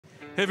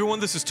Hey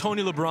everyone, this is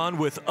Tony LeBron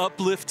with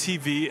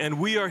Upliftv, and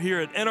we are here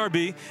at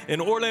NRB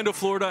in Orlando,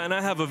 Florida, and I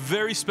have a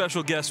very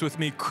special guest with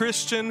me,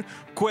 Christian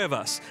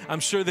Cuevas. I'm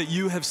sure that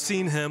you have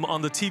seen him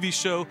on the TV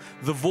show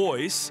The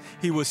Voice.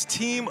 He was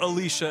Team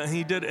Alicia, and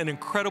he did an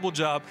incredible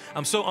job.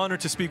 I'm so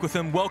honored to speak with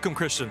him. Welcome,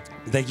 Christian.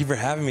 Thank you for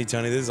having me,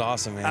 Tony. This is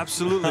awesome, man.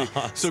 Awesome.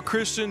 So,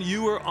 Christian,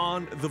 you were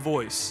on The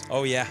Voice.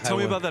 Oh, yeah. Tell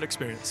me about that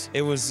experience.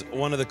 It was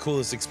one of the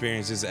coolest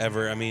experiences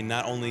ever. I mean,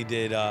 not only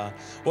did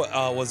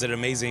was it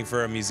amazing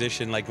for a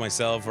musician like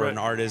myself, or an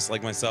artist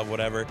like myself,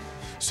 whatever.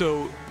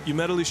 So you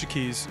met Alicia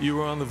Keys, you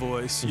were on The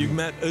Voice, you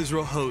met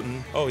Israel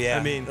Houghton. Oh yeah.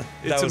 I mean,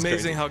 it's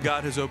amazing how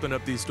God has opened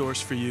up these doors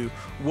for you.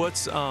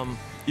 What's,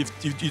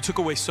 you took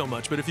away so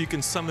much, but if you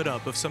can sum it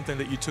up of something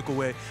that you took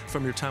away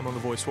from your time on The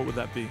Voice, what would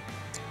that be?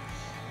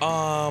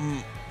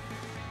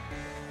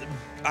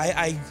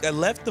 I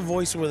left The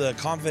Voice with a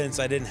confidence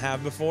I didn't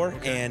have before,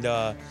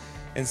 and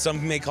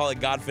some may call it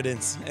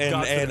Godfidence,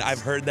 and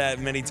I've heard that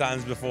many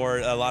times before.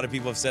 A lot of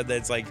people have said that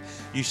it's like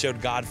you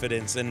showed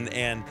Godfidence,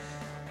 and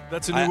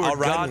that's a new word,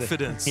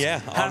 Godfidence.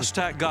 Yeah.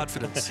 Hashtag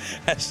Godfidence.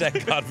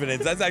 Hashtag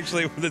Godfidence. That's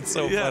actually what's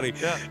so funny.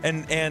 Yeah.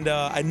 And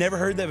I never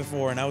heard that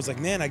before, and I was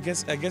like, man, I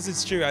guess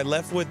it's true. I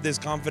left with this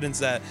confidence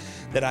that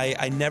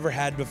I never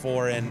had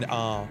before, and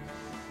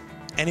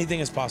anything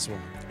is possible.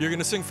 You're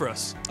gonna sing for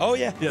us. Oh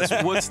yeah. Yes.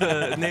 What's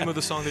the name of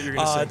the song that you're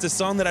gonna sing? It's a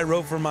song that I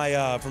wrote for my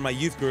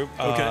youth group.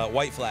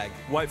 White Flag.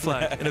 White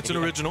Flag, and it's an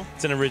original.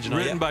 It's an original.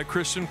 Written by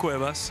Christian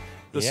Cuevas.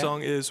 The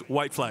song is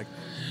White Flag.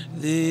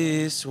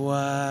 This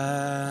white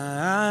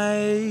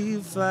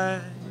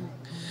flag,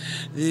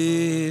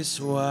 this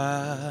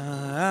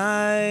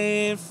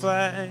white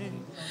flag,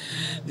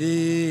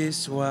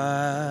 this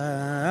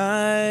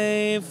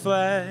white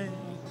flag.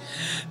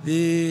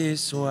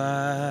 This white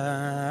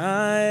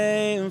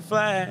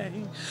flag,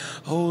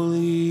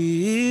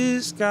 holy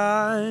is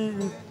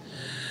God,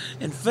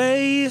 and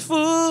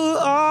faithful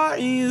are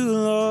you,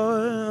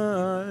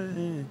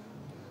 Lord.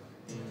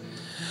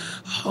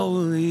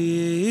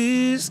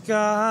 Holy is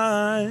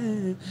God,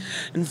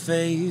 and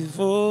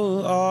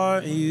faithful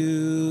are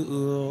you,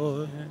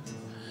 Lord.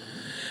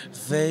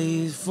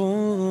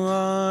 Faithful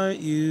are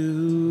you,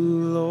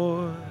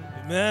 Lord.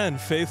 Amen.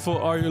 Faithful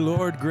are your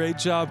Lord. Great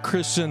job,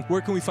 Christian. Where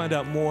can we find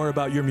out more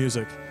about your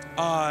music?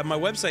 My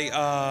website,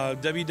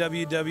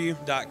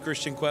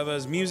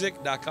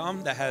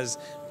 www.christiancuevasmusic.com. That has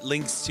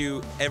links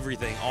to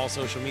everything. All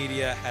social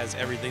media has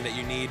everything that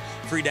you need.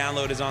 Free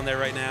download is on there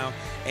right now.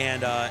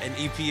 And an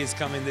EP is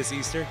coming this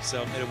Easter,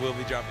 so it will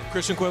be dropping.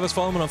 Christian Cuevas,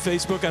 follow him on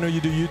Facebook. I know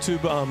you do YouTube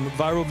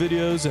viral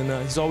videos, and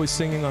he's always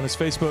singing on his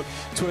Facebook,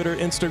 Twitter,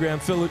 Instagram.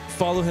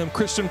 Follow him,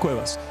 Christian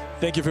Cuevas.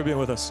 Thank you for being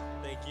with us.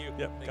 Thank you.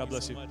 Yep. God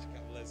bless you. So much.